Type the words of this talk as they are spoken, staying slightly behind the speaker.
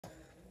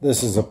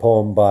This is a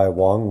poem by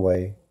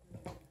Wang,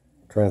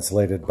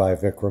 translated by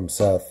Vikram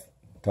Seth,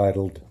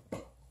 titled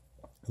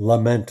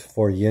Lament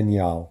for Yin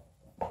Yao.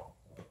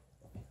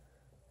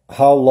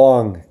 How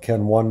long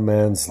can one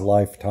man's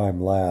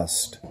lifetime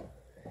last?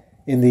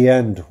 In the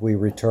end, we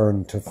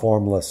return to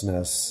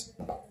formlessness.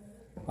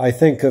 I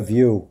think of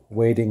you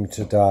waiting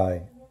to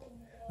die.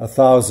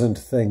 1,000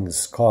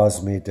 things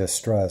cause me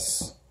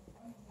distress.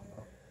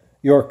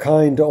 Your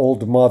kind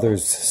old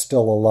mother's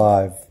still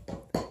alive.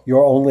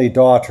 Your only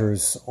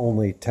daughter's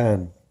only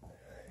 10.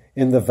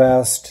 In the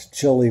vast,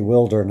 chilly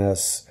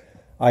wilderness,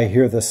 I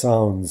hear the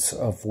sounds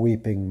of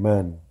weeping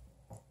men.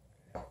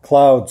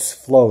 Clouds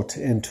float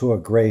into a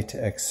great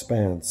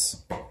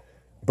expanse.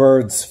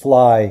 Birds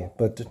fly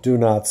but do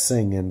not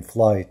sing in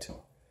flight.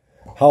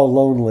 How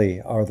lonely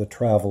are the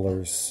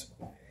travelers.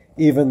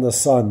 Even the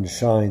sun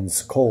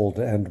shines cold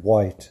and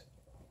white.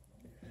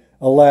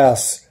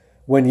 Alas,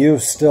 when you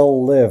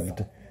still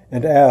lived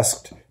and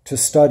asked to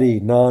study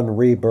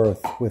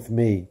non-rebirth with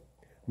me,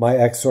 my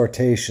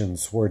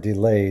exhortations were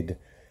delayed,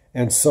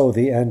 and so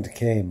the end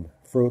came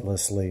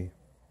fruitlessly.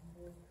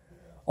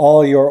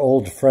 All your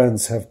old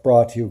friends have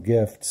brought you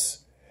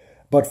gifts,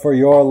 but for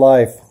your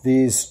life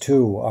these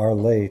too are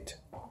late.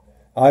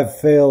 I've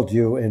failed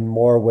you in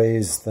more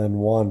ways than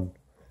one.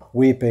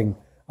 Weeping,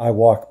 I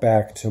walk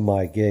back to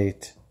my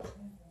gate.